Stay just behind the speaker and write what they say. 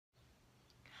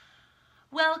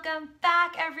Welcome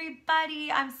back,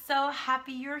 everybody. I'm so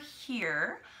happy you're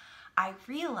here. I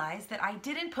realized that I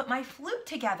didn't put my flute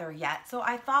together yet, so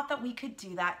I thought that we could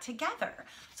do that together.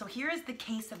 So here is the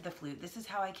case of the flute. This is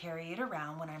how I carry it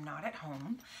around when I'm not at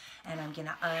home. And I'm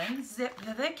gonna unzip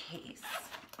the case.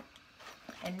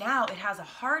 And now it has a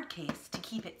hard case to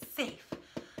keep it safe.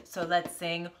 So let's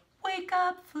sing, "Wake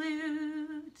up,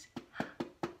 flute,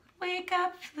 wake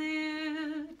up,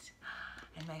 flute."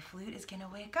 And my flute is gonna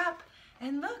wake up.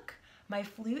 And look, my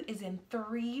flute is in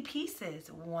 3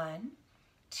 pieces. 1,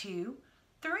 2,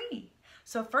 3.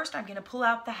 So first I'm gonna pull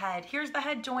out the head. Here's the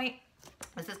head joint.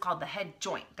 This is called the head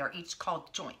joint. They're each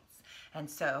called joints. And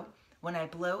so when I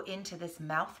blow into this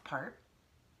mouth part,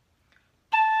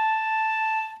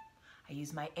 I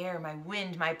use my air, my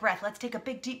wind, my breath. Let's take a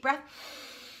big deep breath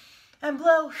and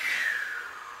blow.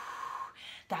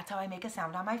 That's how I make a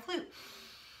sound on my flute.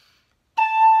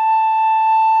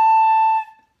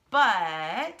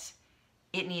 But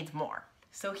it needs more.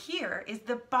 So here is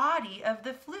the body of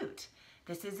the flute.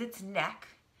 This is its neck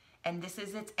and this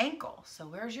is its ankle. So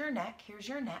where's your neck? Here's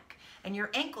your neck. And your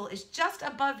ankle is just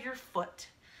above your foot.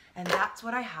 And that's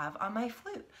what I have on my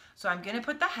flute. So I'm gonna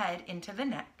put the head into the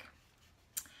neck.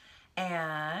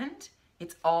 And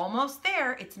it's almost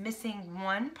there. It's missing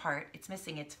one part. It's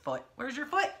missing its foot. Where's your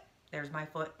foot? There's my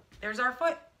foot. There's our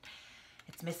foot.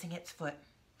 It's missing its foot.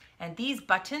 And these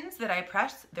buttons that I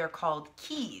press, they're called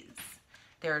keys.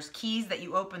 There's keys that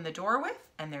you open the door with,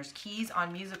 and there's keys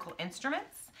on musical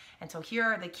instruments. And so here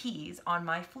are the keys on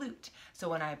my flute. So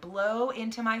when I blow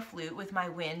into my flute with my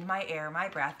wind, my air, my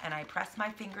breath, and I press my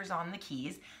fingers on the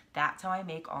keys, that's how I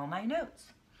make all my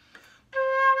notes.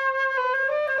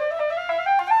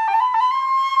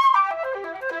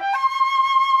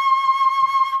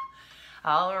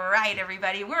 All right,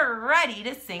 everybody, we're ready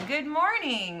to sing good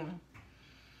morning.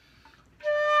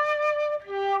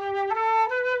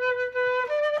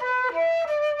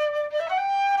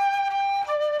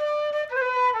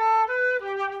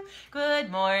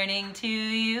 Good morning to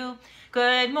you.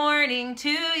 Good morning to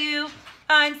you.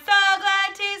 I'm so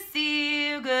glad to see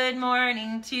you. Good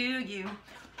morning to you.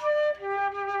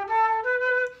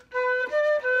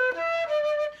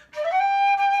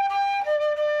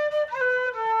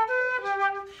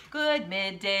 Good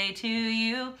midday to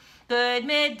you. Good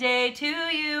midday to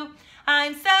you.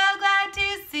 I'm so glad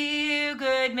to see you.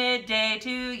 Good midday to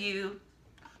you.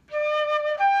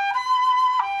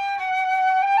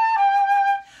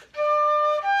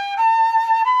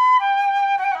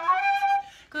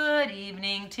 Good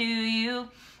evening to you.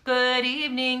 Good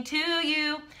evening to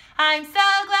you. I'm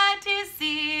so glad to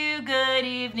see you. Good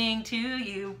evening to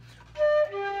you.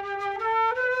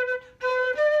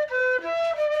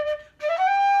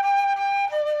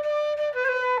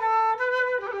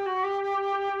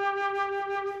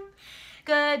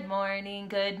 Good morning,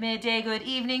 good midday, good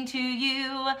evening to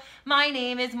you. My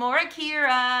name is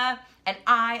Kira, and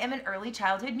I am an early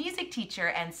childhood music teacher.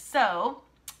 And so,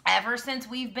 ever since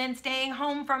we've been staying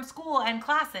home from school and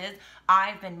classes,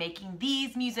 I've been making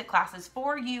these music classes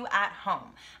for you at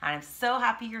home. And I'm so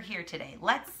happy you're here today.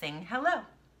 Let's sing hello.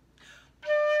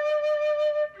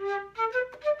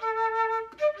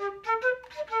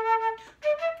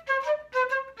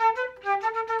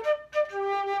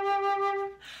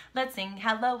 Let's sing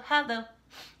hello, hello.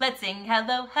 Let's sing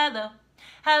hello, hello.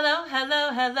 Hello,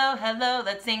 hello, hello, hello.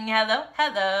 Let's sing hello,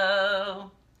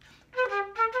 hello.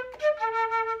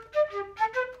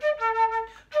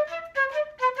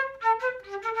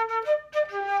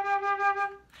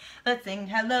 Let's sing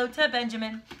hello to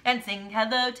Benjamin, and sing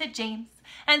hello to James,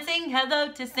 and sing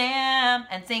hello to Sam,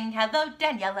 and sing hello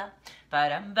Daniela.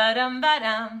 Ba-dum, ba-dum,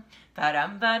 ba-dum,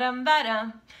 ba-dum, ba-dum,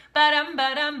 ba-dum, ba-dum,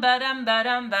 ba-dum, ba-dum,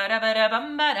 ba-dum,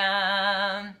 ba-da-ba-da-bum,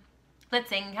 ba-dum. Let's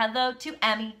sing hello to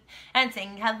Emmy, and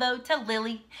sing hello to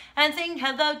Lily, and sing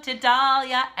hello to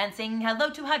Dahlia, and sing hello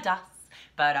to Hadass.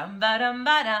 Ba-dum, ba-dum,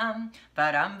 ba-dum,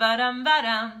 ba-dum, ba-dum,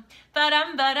 ba-dum,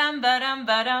 ba-dum, ba-dum, ba-dum,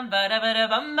 ba-dum,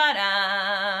 ba-da-ba-da-bum,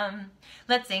 ba-dum.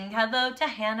 Let's sing hello to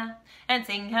Hannah, and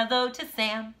sing hello to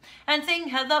Sam, and sing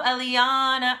hello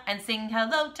Eliana, and sing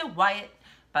hello to Wyatt.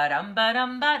 Ba-dum,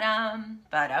 ba-dum, ba-dum,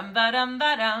 ba-dum, ba-dum,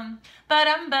 ba-dum,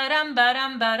 ba-dum, ba-dum,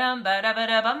 ba-dum, ba-dum,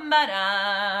 ba-da-ba-da-bum,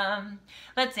 ba-dum.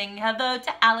 Let's sing hello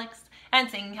to Alex, and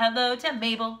sing hello to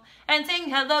Mabel, and sing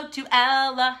hello to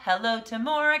Ella, hello to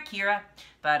Kira.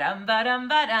 Ba-dum, ba-dum,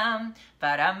 ba-dum,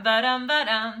 ba-dum, ba-dum,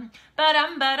 ba-dum,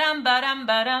 ba-dum, ba-dum, ba-dum,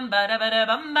 ba-dum,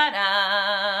 ba-da-ba-da-bum,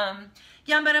 ba-dum.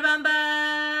 Yum, ba-da-bum,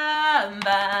 bum,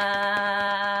 bum.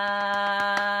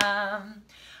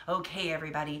 Okay,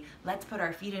 everybody, let's put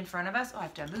our feet in front of us. Oh, I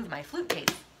have to move my flute case.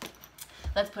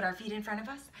 Let's put our feet in front of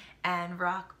us and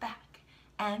rock back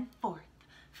and forth.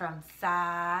 From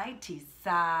side to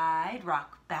side,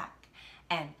 rock back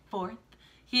and forth.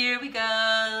 Here we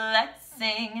go, let's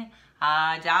sing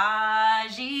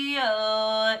Adagio.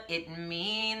 It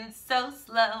means so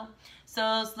slow,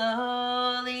 so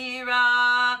slowly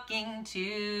rocking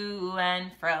to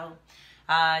and fro.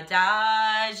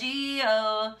 Adagio,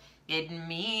 it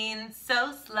means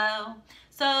so slow,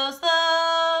 so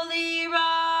slowly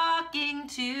rocking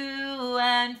to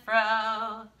and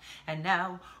fro. And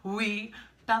now we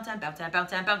bounce and bounce and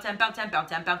bounce and bounce and bounce and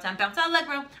bounce and bounce and bounce.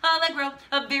 Allegro, allegro,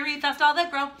 a very fast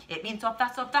allegro. It means so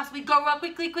fast we go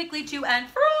quickly, quickly to and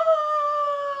fro.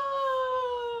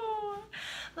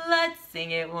 Let's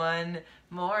sing it one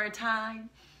more time.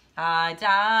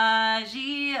 Adagio,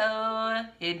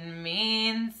 it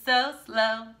means so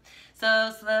slow,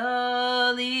 so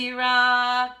slowly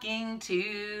rocking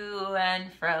to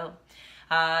and fro.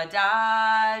 Adagio,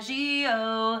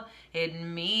 it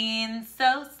means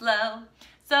so slow,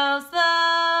 so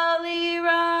slowly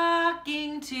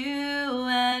rocking to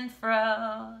and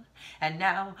fro. And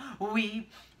now we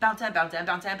bounce and bounce and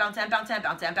bounce and bounce and bounce and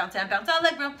bounce and bounce and bounce.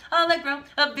 Allegro, allegro,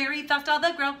 a very fast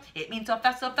allegro. It means so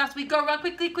fast we go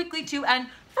quickly, quickly to and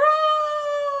fro.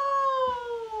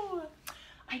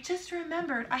 I just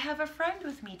remembered I have a friend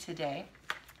with me today.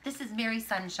 This is Mary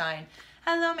Sunshine.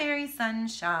 Hello, Mary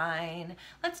Sunshine.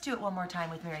 Let's do it one more time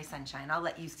with Mary Sunshine. I'll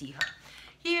let you see her.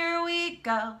 Here we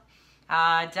go.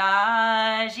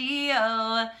 Adagio,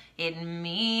 it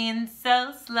means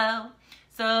so slow,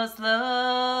 so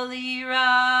slowly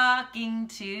rocking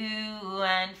to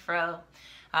and fro.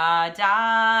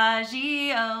 Adagio,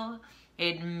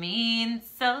 it means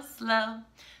so slow,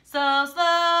 so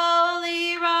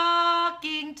slowly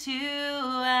rocking to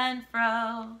and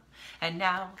fro. And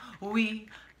now we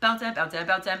bounce and bounce and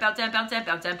bounce and bounce and bounce and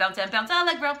bounce and bounce and bounce.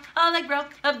 Allegro, allegro,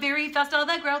 a very fast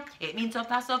allegro. It means so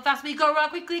fast we go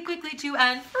quickly, quickly to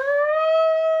and fro.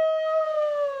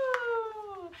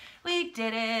 We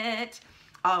did it.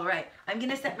 All right, I'm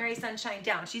gonna set Mary Sunshine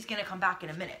down. She's gonna come back in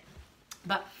a minute.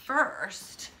 But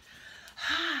first,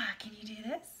 can you do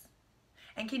this?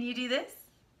 And can you do this?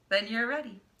 Then you're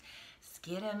ready.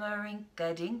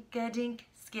 Skidamarinka-dinka-dink,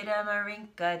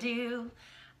 skidamarinka-doo.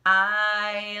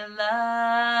 I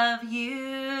love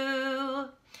you.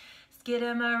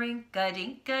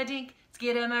 Skidamarinka-dinka-dink,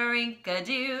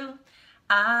 skidamarinka-doo.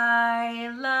 I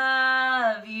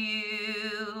love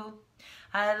you.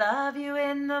 I love you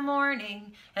in the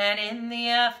morning and in the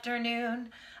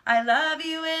afternoon. I love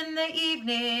you in the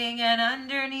evening and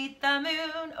underneath the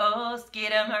moon. Oh,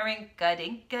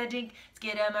 skidamarinka-dinka-dink,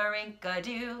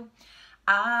 skidamarinka-doo.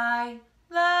 I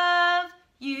love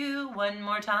you. One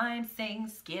more time, sing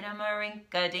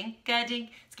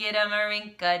skidamarinka-dinka-dink,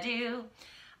 skidamarinka-doo.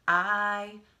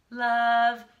 I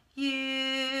love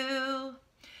you.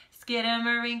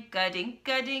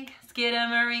 Skidamarinka-dinka-dink,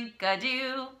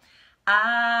 skidamarinka-doo.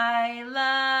 I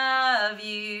love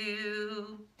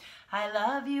you. I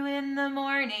love you in the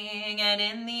morning and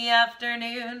in the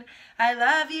afternoon. I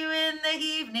love you in the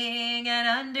evening and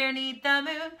underneath the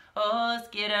moon. Oh,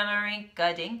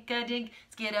 skidamarinka-dinka-dink,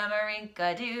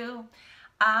 skidamarinka-doo.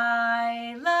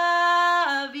 I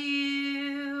love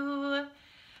you.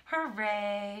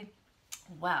 Hooray.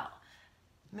 Well,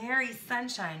 Mary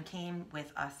Sunshine came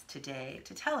with us today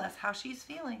to tell us how she's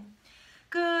feeling.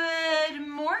 Good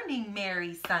morning,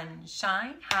 Mary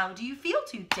Sunshine. How do you feel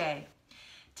today?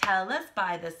 Tell us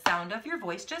by the sound of your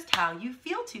voice just how you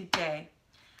feel today.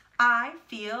 I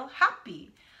feel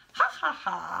happy. Ha ha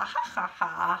ha, ha ha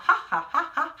ha, ha ha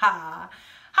ha ha ha.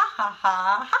 Ha ha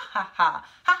ha, ha ha ha,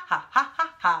 ha ha ha ha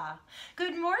ha.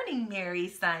 Good morning, Mary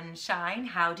Sunshine.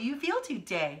 How do you feel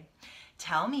today?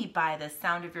 Tell me by the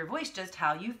sound of your voice just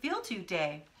how you feel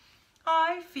today.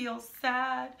 I feel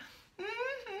sad.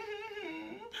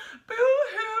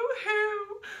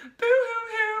 Boo-hoo-hoo,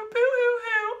 boo-hoo-hoo,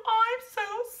 boo-hoo-hoo, I'm so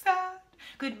sad.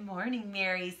 Good morning,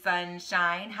 Mary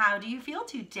Sunshine. How do you feel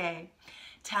today?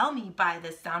 Tell me by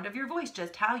the sound of your voice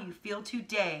just how you feel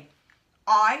today.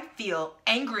 I feel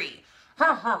angry.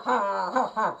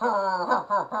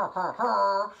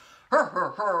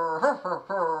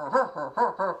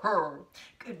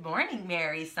 Good morning,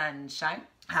 Mary Sunshine.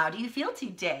 How do you feel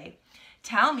today?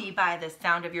 Tell me by the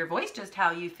sound of your voice just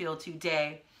how you feel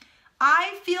today.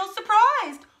 I feel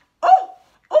surprised. Oh,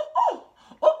 oh, oh,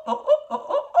 oh, oh, oh,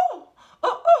 oh,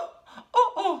 oh,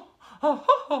 oh, oh, oh,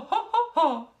 oh,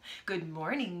 oh. Good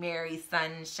morning, Mary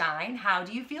Sunshine. How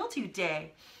do you feel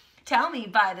today? Tell me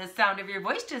by the sound of your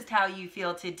voice just how you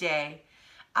feel today.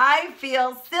 I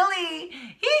feel silly.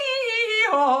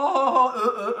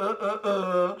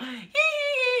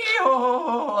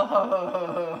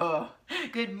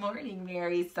 Good morning,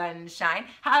 Mary Sunshine.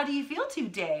 How do you feel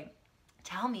today?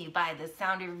 Tell me by the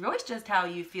sound of your voice just how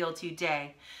you feel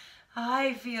today.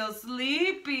 I feel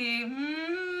sleepy.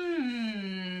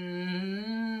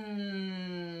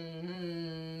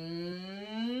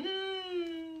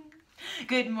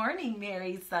 Good morning,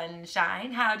 Mary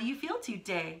Sunshine. How do you feel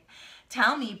today?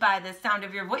 Tell me by the sound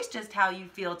of your voice just how you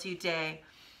feel today.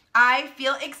 I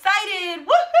feel excited.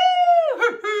 Woohoo!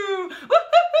 Woohoo! Woohoo!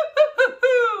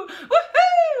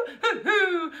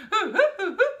 Woohoo!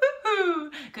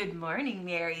 Woohoo! Good morning,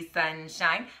 Mary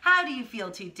Sunshine. How do you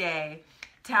feel today?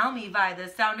 Tell me by the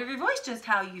sound of your voice just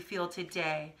how you feel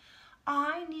today.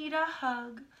 I need a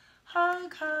hug.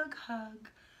 Hug, hug, hug.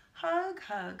 Hug,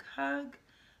 hug, hug.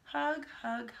 Hug,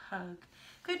 hug, hug.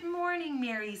 Good morning,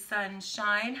 Mary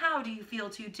Sunshine. How do you feel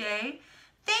today?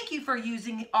 Thank you for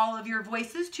using all of your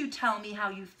voices to tell me how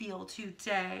you feel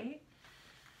today.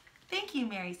 Thank you,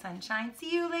 Mary Sunshine.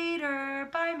 See you later.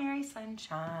 Bye, Mary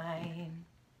Sunshine.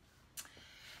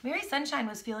 Mary Sunshine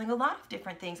was feeling a lot of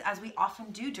different things, as we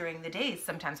often do during the days.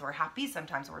 Sometimes we're happy,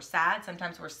 sometimes we're sad,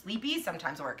 sometimes we're sleepy,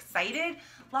 sometimes we're excited.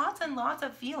 Lots and lots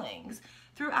of feelings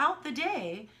throughout the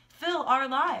day fill our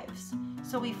lives.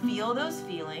 So we feel those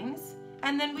feelings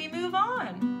and then we move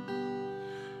on.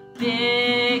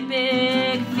 Big,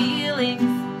 big feelings.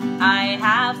 I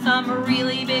have some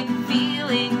really big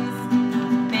feelings.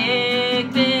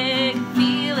 Big, big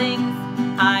feelings.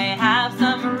 I have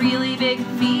some really big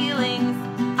feelings.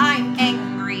 I'm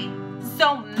angry,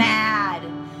 so mad.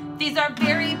 These are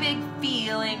very big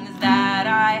feelings that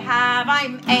I have.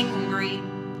 I'm angry,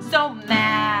 so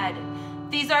mad.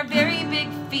 These are very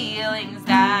big feelings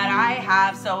that I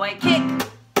have. So I kick,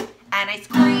 and I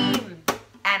scream,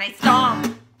 and I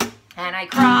stomp, and I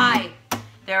cry.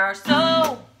 There are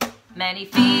so many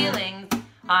feelings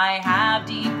I have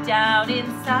deep down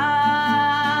inside.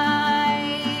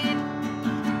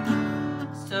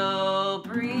 So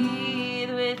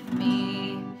breathe with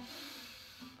me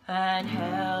and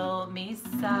help me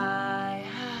sigh.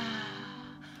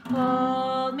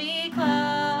 Hold me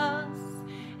close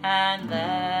and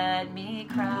let me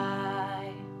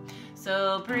cry.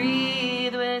 So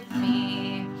breathe with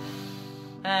me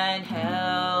and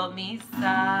help me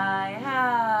sigh.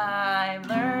 I'm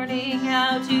learning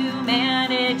how to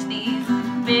manage these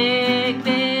big,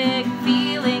 big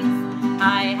feelings.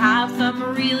 I have some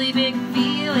really big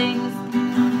feelings.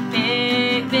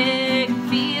 Big, big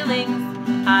feelings.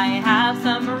 I have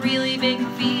some really big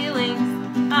feelings.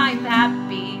 I'm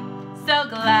happy, so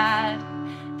glad.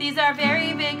 These are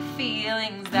very big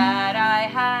feelings that I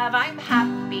have. I'm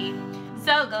happy,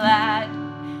 so glad.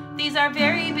 These are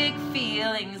very big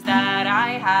feelings that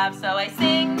I have. So I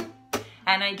sing,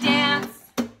 and I dance,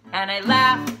 and I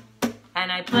laugh,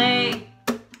 and I play.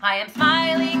 I am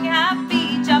smiling,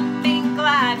 happy, jumping,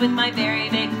 glad with my very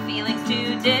big feelings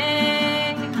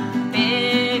today.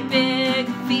 Big, big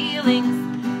feelings.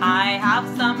 I have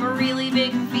some really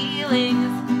big feelings.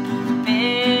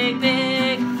 Big,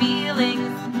 big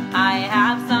feelings. I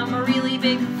have some really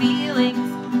big feelings.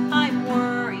 I'm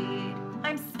worried,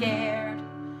 I'm scared.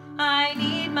 I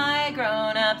need my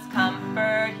grown-ups'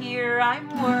 comfort here. I'm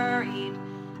worried,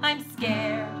 I'm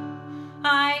scared.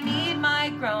 I need my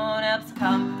grown-ups'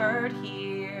 comfort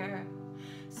here.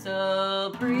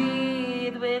 So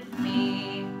breathe with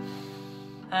me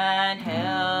and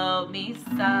help me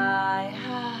sigh.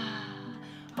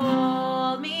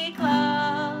 Hold me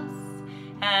close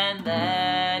and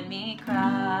let me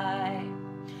cry.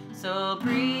 So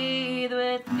breathe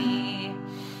with me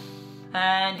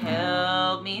and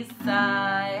help me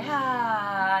sigh.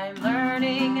 I'm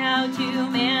learning how to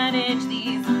manage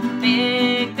these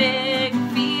big, big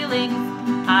feelings.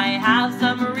 I have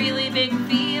some really big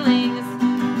feelings.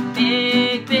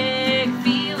 Big, big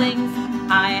feelings.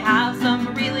 I have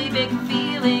some really big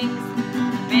feelings.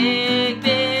 Big,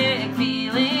 big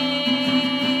feelings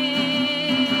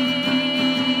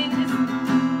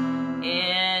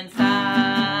inside.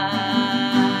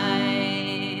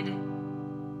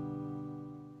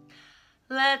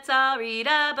 Let's all read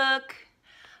a book.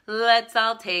 Let's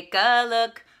all take a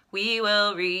look. We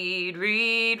will read,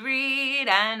 read, read,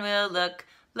 and we'll look,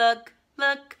 look,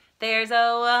 look. There's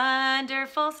a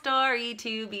wonderful story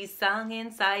to be sung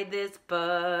inside this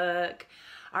book.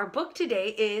 Our book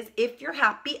today is If You're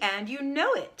Happy and You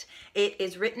Know It. It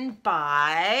is written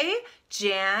by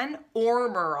Jan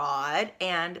Ormerod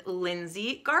and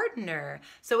Lindsay Gardner.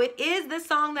 So it is the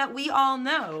song that we all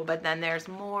know, but then there's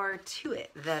more to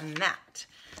it than that.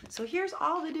 So here's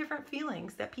all the different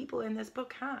feelings that people in this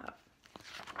book have.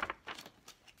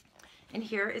 And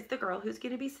here is the girl who's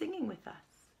going to be singing with us.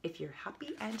 If you're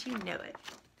happy and you know it.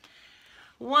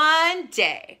 One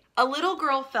day, a little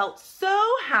girl felt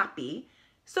so happy,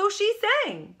 so she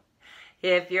sang.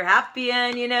 If you're happy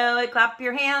and you know it, clap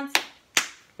your hands.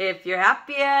 If you're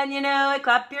happy and you know it,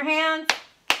 clap your hands.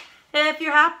 If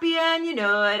you're happy and you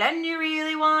know it, and you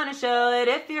really want to show it.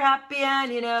 If you're happy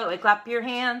and you know it, clap your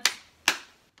hands.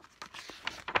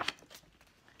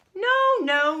 No,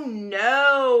 no,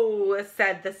 no,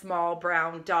 said the small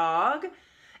brown dog.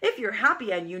 If you're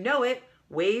happy and you know it,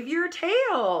 wave your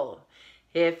tail.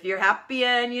 If you're happy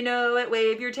and you know it,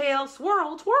 wave your tail,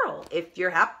 swirl, twirl. If you're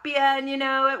happy and you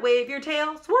know it, wave your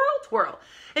tail, swirl, twirl.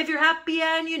 If you're happy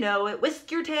and you know it, whisk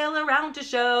your tail around to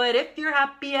show it. If you're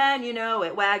happy and you know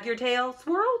it, wag your tail,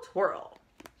 swirl, twirl.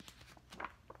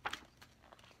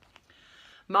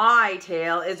 My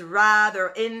tail is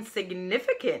rather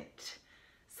insignificant,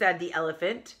 said the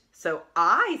elephant, so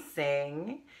I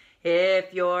sing.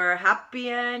 If you're happy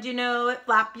and you know it,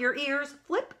 flap your ears,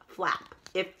 flip, flap.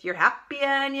 If you're happy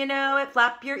and you know it,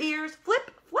 flap your ears,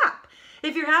 flip, flap.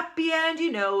 If you're happy and you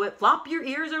know it, flop your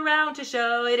ears around to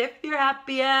show it. If you're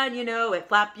happy and you know it,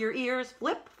 flap your ears,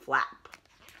 flip, flap.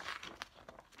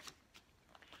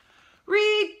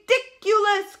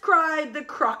 Ridiculous, cried the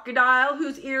crocodile,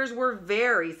 whose ears were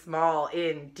very small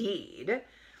indeed.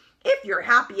 If you're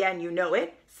happy and you know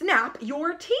it, snap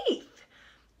your teeth.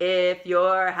 If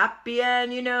you're happy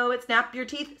and you know it, snap your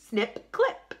teeth, snip,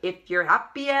 clip. If you're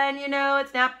happy and you know it,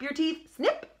 snap your teeth,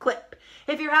 snip, clip.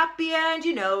 If you're happy and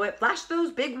you know it, flash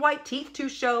those big white teeth to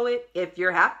show it. If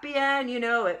you're happy and you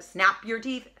know it, snap your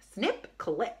teeth, snip,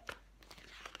 clip.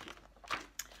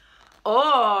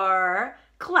 Or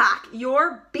clack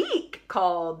your beak,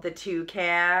 called the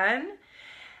toucan.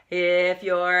 If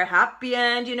you're happy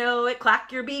and you know it,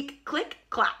 clack your beak, click,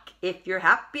 clack. If you're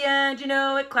happy and you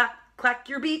know it, clack, clack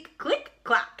your beak, click,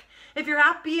 clack. If you're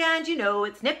happy and you know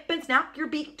it, snip and snap your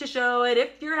beak to show it.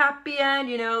 If you're happy and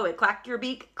you know it, clack your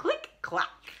beak, click, clack.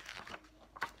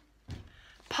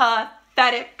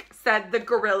 Pathetic, said the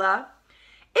gorilla.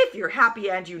 If you're happy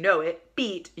and you know it,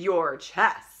 beat your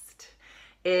chest.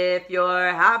 If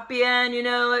you're happy and you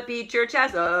know it, beat your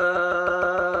chest.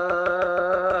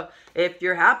 If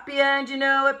you're happy and you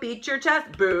know it, beat your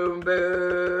chest. Boom,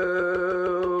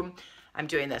 boom. I'm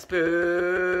doing this.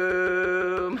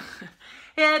 Boom.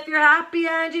 If you're happy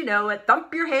and you know it,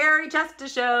 thump your hairy chest to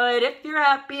show it. If you're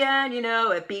happy and you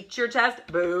know it, beat your chest.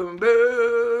 Boom,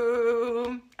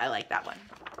 boom. I like that one.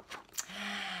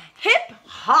 Hip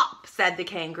hop, said the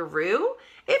kangaroo.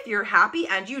 If you're happy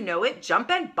and you know it, jump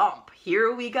and bump.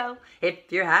 Here we go. If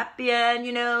you're happy and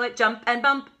you know it, jump and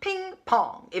bump, ping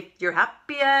pong. If you're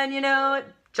happy and you know it,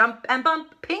 jump and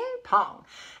bump, ping pong.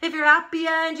 If you're happy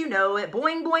and you know it,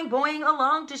 boing, boing, boing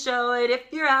along to show it.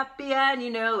 If you're happy and you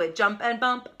know it, jump and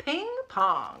bump, ping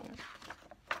pong.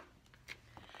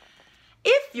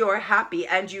 If you're happy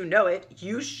and you know it,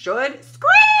 you should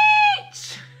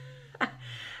screech,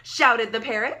 shouted the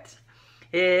parrot.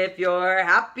 If you're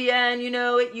happy and you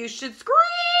know it, you should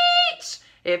screech.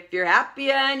 If you're happy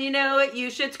and you know it,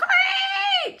 you should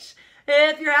screech.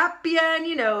 If you're happy and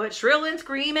you know it, shrill and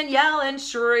scream and yell and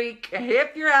shriek.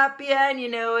 If you're happy and you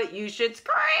know it, you should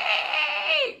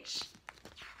screech.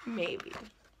 Maybe.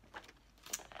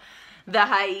 The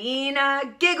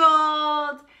hyena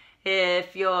giggled.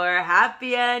 If you're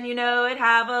happy and you know it,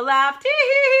 have a laugh.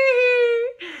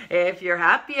 Tee-hee-hee. If you're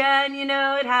happy and you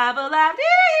know it, have a laugh.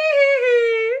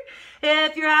 Tee-hee-hee.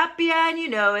 If you're happy and you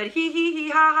know it, hee hee hee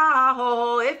ha ha ha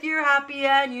ho. If you're happy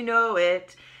and you know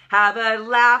it, have a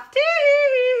laugh.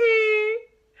 Tee-hee-hee.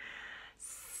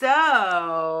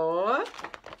 So,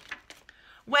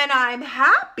 when I'm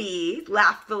happy,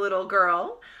 laughed the little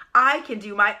girl, I can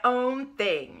do my own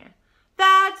thing.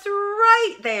 That's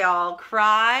right, they all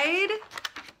cried.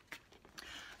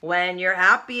 When you're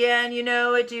happy and you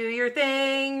know it, do your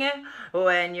thing.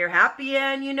 When you're happy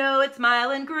and you know it,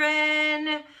 smile and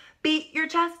grin. Beat your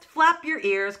chest, flap your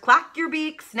ears, clack your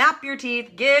beak, snap your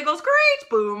teeth, giggle, screech,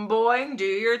 boom, boing, do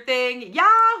your thing, yahoo!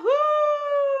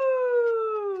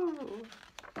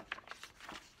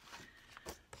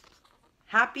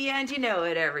 Happy and you know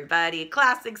it, everybody.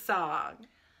 Classic song.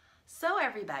 So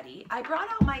everybody, I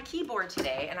brought out my keyboard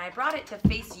today and I brought it to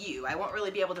face you. I won't really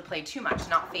be able to play too much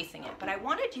not facing it, but I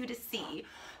wanted you to see,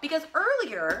 because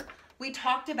earlier we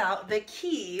talked about the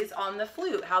keys on the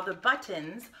flute, how the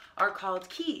buttons are called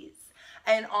keys.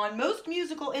 And on most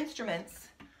musical instruments,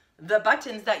 the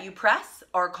buttons that you press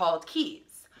are called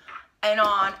keys. And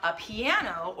on a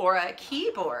piano or a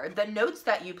keyboard, the notes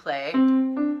that you play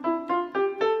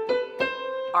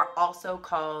are also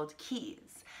called keys.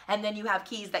 And then you have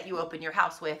keys that you open your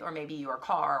house with, or maybe your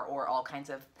car, or all kinds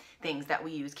of things that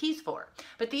we use keys for.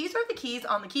 But these are the keys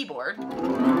on the keyboard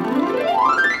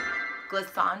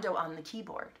glissando on the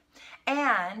keyboard.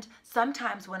 And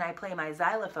sometimes when I play my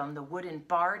xylophone, the wooden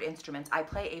barred instruments, I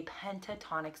play a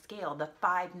pentatonic scale, the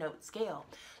 5-note scale.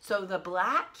 So the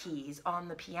black keys on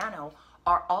the piano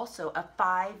are also a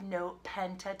 5-note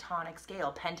pentatonic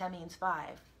scale. Penta means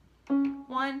 5.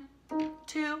 1,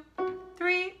 2,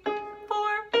 3, 4,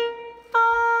 5.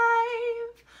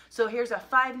 So here's a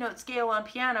 5-note scale on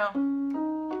piano.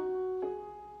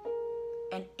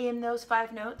 And in those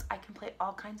 5 notes, I can play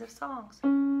all kinds of songs.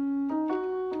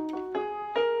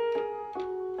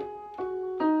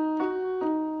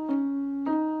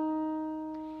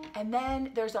 And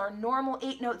then there's our normal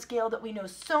 8-note scale that we know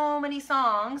so many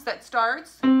songs that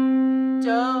starts do,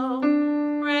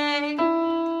 re,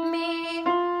 mi,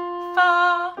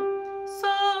 fa,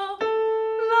 sol,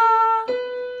 la,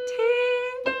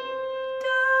 ti,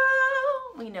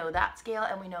 do. We know that scale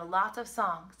and we know lots of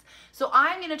songs. So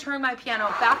I'm going to turn my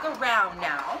piano back around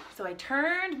now. So I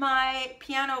turned my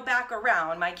piano back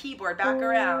around, my keyboard back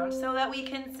around, so that we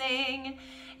can sing.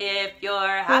 If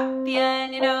you're happy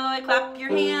and you know it, clap your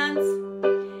hands.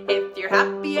 If you're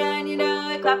happy and you know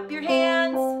it, clap your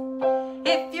hands.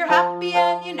 If you're happy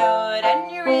and you know it,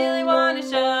 and you really want to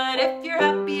show it. If you're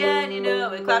happy and you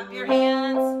know it, clap your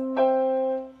hands.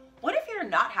 What if you're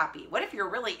not happy? What if you're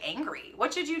really angry?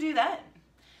 What should you do then?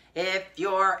 If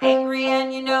you're angry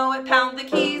and you know it, pound the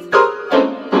keys.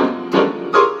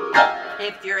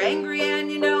 If you're angry and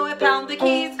you know it, pound the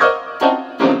keys.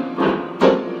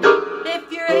 If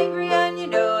you're angry and you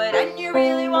know it, and you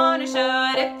really want to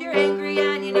show it. If you're angry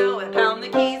and you know it, pound the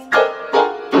keys.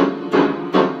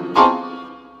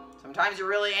 Sometimes you're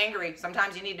really angry.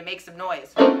 Sometimes you need to make some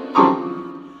noise.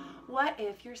 What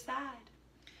if you're sad?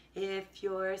 If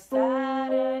you're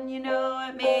sad and you know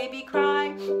it, maybe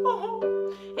cry. Oh.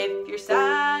 If you're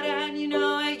sad and you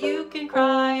know it, you can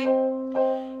cry.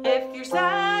 If you're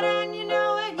sad and you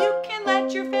know it, you can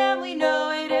let your family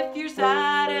know it. If you're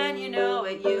sad and you know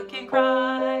it, you can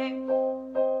cry.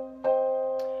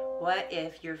 What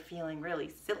if you're feeling really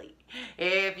silly?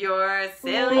 If you're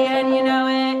silly and you know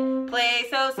it, play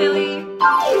so silly.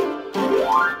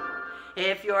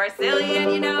 If you're silly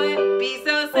and you know it, be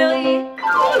so silly.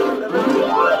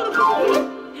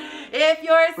 If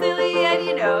you're silly and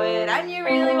you know it, and you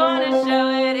really want to show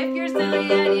it. If you're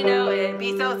silly and you know it,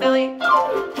 be so silly.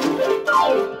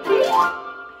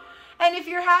 And if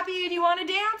you're happy and you want to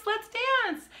dance, let's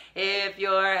dance. If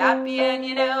you're happy and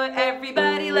you know it,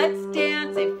 everybody let's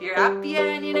dance. If you're happy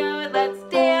and you know it, let's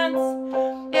dance.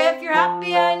 If you're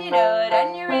happy and you know it,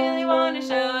 and you really want to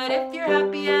show it. If you're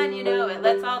happy and you know it,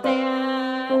 let's all dance.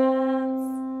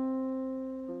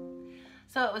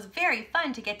 So it was very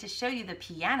fun to get to show you the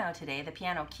piano today, the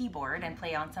piano keyboard, and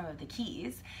play on some of the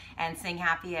keys and sing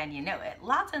Happy and You Know It.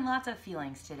 Lots and lots of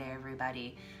feelings today,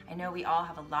 everybody. I know we all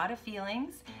have a lot of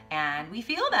feelings and we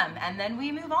feel them and then we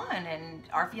move on, and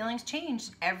our feelings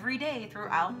change every day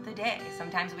throughout the day.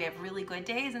 Sometimes we have really good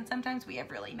days and sometimes we have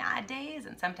really mad days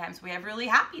and sometimes we have really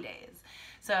happy days.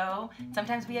 So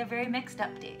sometimes we have very mixed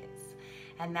up days,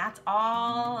 and that's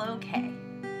all okay.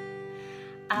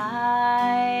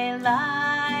 I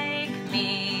like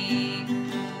me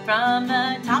from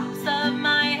the tops of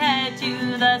my head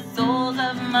to the soles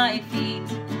of my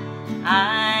feet.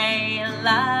 I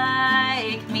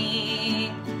like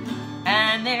me,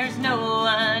 and there's no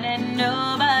one and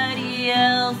nobody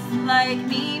else like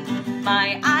me.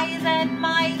 My eyes and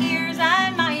my ears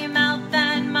and my mouth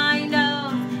and my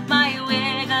nose, my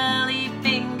wiggly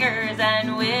fingers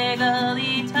and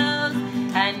wiggly toes,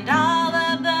 and all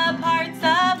of the parts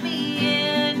of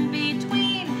me in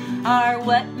between are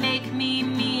what make me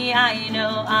me. I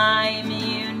know I'm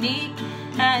unique,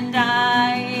 and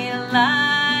I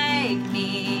like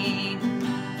me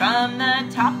from the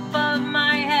top of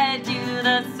my head to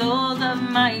the soles of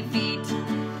my feet.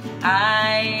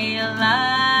 I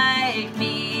like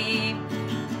me.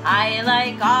 I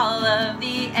like all of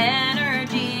the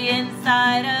energy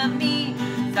inside of me.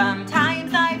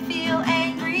 Sometimes I feel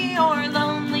angry or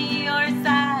lonely or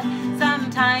sad.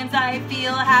 Sometimes I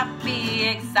feel happy,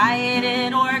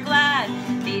 excited, or glad.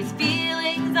 These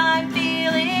feelings I'm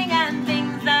feeling and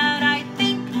things that I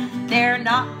think, they're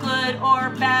not good or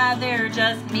bad, they're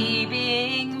just me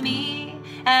being me.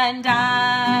 And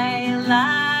I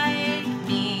like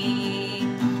me.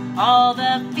 All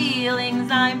the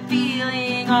feelings I'm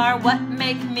feeling are what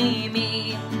make me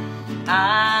me.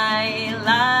 I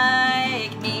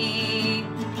like me.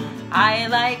 I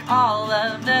like all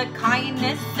of the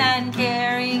kindness and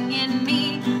caring in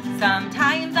me.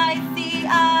 Sometimes I see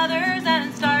others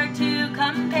and start to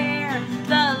compare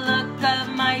the look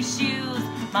of my shoes,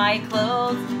 my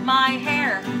clothes, my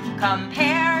hair.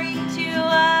 Comparing to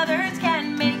others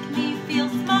can make me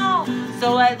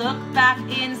So I look back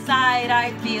inside,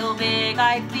 I feel big,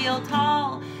 I feel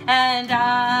tall, and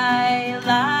I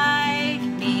like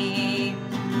me.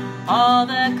 All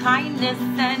the kindness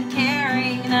and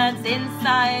caring that's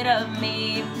inside of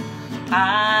me,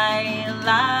 I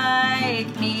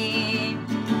like me.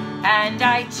 And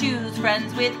I choose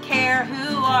friends with care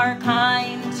who are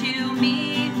kind to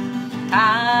me,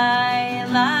 I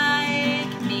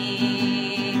like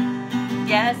me.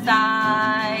 Yes,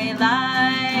 I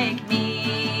like me.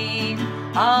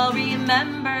 I'll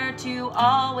remember to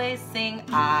always sing,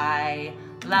 I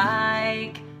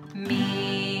like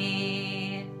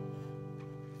me.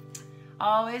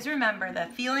 Always remember the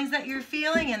feelings that you're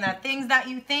feeling and the things that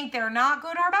you think, they're not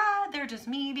good or bad. They're just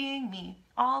me being me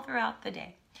all throughout the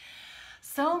day.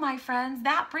 So my friends,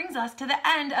 that brings us to the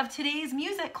end of today's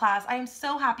music class. I am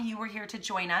so happy you were here to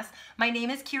join us. My name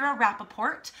is Kira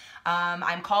Rappaport.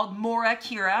 I'm called Mora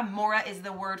Kira. Mora is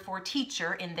the word for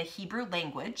teacher in the Hebrew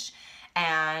language.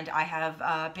 And I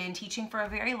have been teaching for a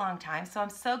very long time, so I'm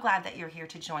so glad that you're here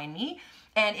to join me.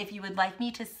 And if you would like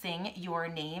me to sing your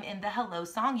name in the hello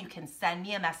song, you can send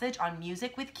me a message on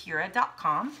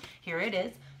musicwithkira.com. Here it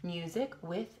is, Music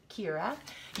with Kira.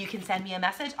 You can send me a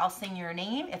message. I'll sing your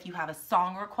name. If you have a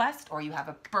song request or you have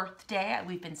a birthday,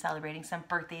 we've been celebrating some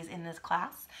birthdays in this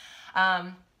class.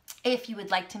 If you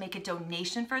would like to make a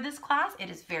donation for this class, it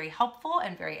is very helpful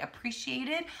and very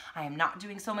appreciated. I am not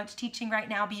doing so much teaching right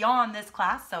now beyond this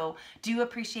class, so do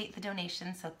appreciate the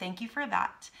donation, so thank you for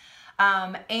that.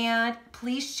 And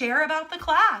please share about the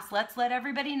class. Let's let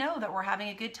everybody know that we're having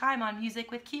a good time on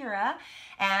Music with Kira,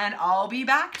 and I'll be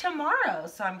back tomorrow.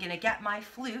 So I'm gonna get my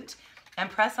flute and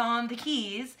press on the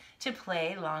keys to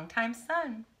play Long Time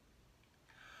Sun.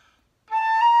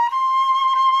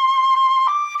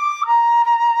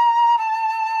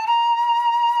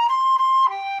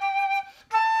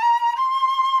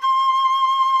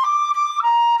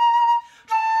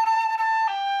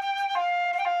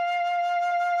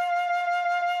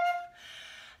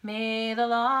 May the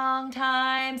long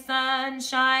time sun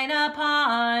shine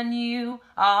upon you,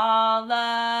 all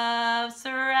love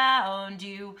surround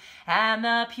you, and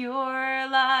the pure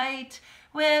light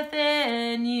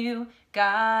within you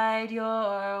guide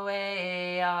your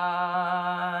way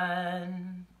on.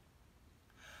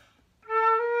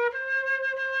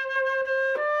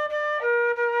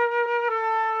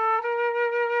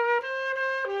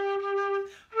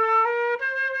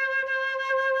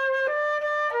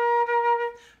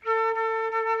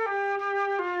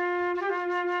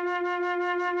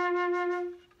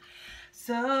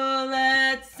 So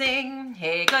let's sing,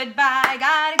 hey goodbye,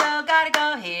 gotta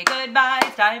go, hey goodbye,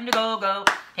 it's time to go, go.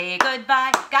 Hey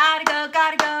goodbye, gotta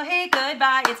go, hey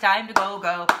goodbye, it's time to go,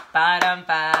 go. Ba-dum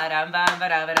ba-dum bum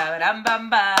ba-da-ba-da-ba-dum bum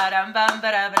ba-dum bum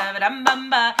ba-da-ba-da-ba-dum bum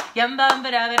ba yum bum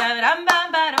ba-da-ba-da-ba-dum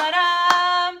bum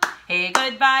ba-da-ba-dum. Hey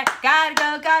goodbye,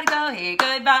 gotta go, hey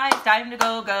goodbye, it's time to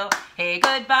go, go. Hey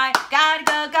goodbye, gotta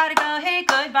go, hey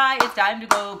goodbye, it's time to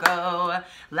go, go.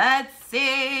 Let's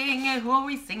sing, who are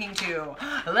we singing to?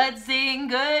 Let's sing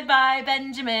goodbye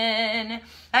Benjamin,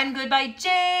 and goodbye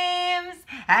James,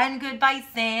 and goodbye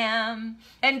Sam,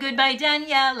 and goodbye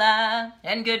Daniela,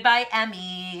 and goodbye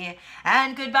Emmy,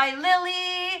 and goodbye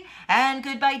Lily, and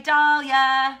goodbye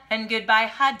Dahlia, and goodbye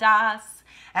Hadass,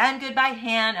 and goodbye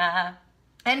Hannah,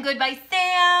 and goodbye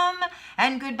Sam,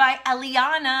 and goodbye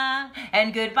Eliana,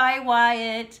 and goodbye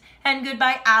Wyatt, and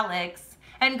goodbye Alex,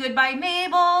 and goodbye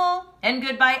Mabel, and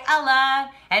goodbye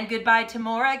Ella, and goodbye to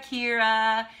Mora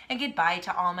Kira, and goodbye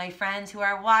to all my friends who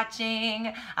are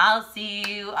watching. I'll see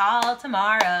you all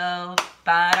tomorrow.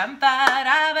 Ba-dum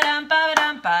ba-da-ba-dum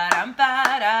ba-dum ba-dum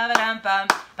ba-da-ba-dum bum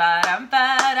ba-dum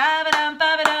ba-da-ba-dum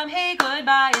ba-dum. Hey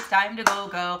goodbye, it's time to go,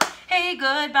 go. Hey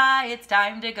goodbye, it's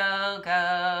time to go,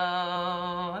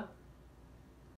 go.